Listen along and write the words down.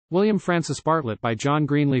William Francis Bartlett by John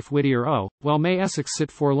Greenleaf Whittier. Oh, well may Essex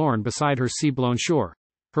sit forlorn beside her sea-blown shore.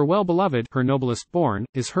 Her well-beloved, her noblest born,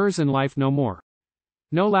 is hers in life no more.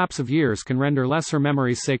 No lapse of years can render less her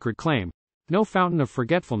memory's sacred claim. No fountain of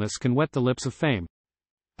forgetfulness can wet the lips of fame.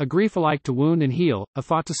 A grief alike to wound and heal, a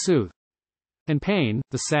thought to soothe. And pain,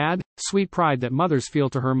 the sad, sweet pride that mothers feel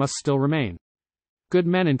to her must still remain. Good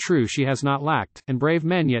men and true she has not lacked, and brave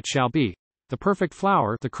men yet shall be. The perfect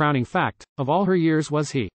flower, the crowning fact, of all her years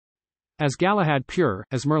was he. As Galahad pure,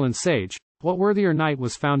 as Merlin sage, what worthier knight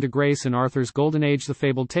was found to grace in Arthur's golden age the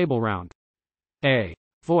fabled Table Round? A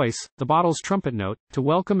voice, the bottle's trumpet-note, to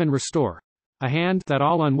welcome and restore. A hand, that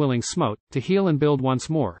all unwilling smote, to heal and build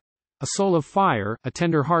once more. A soul of fire, a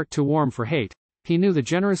tender heart too warm for hate. He knew the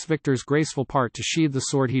generous victor's graceful part to sheathe the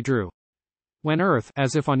sword he drew. When earth,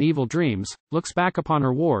 as if on evil dreams, looks back upon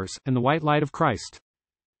her wars, and the white light of Christ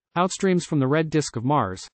outstreams from the red disk of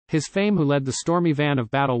Mars, his fame who led the stormy van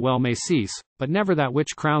of battle well may cease, but never that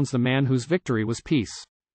which crowns the man whose victory was peace.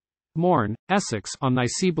 Mourn, Essex, on thy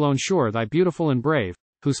sea-blown shore thy beautiful and brave,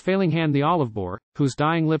 whose failing hand the olive bore, whose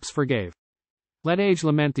dying lips forgave. Let age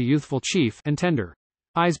lament the youthful chief, and tender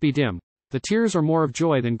eyes be dim. The tears are more of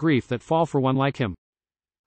joy than grief that fall for one like him.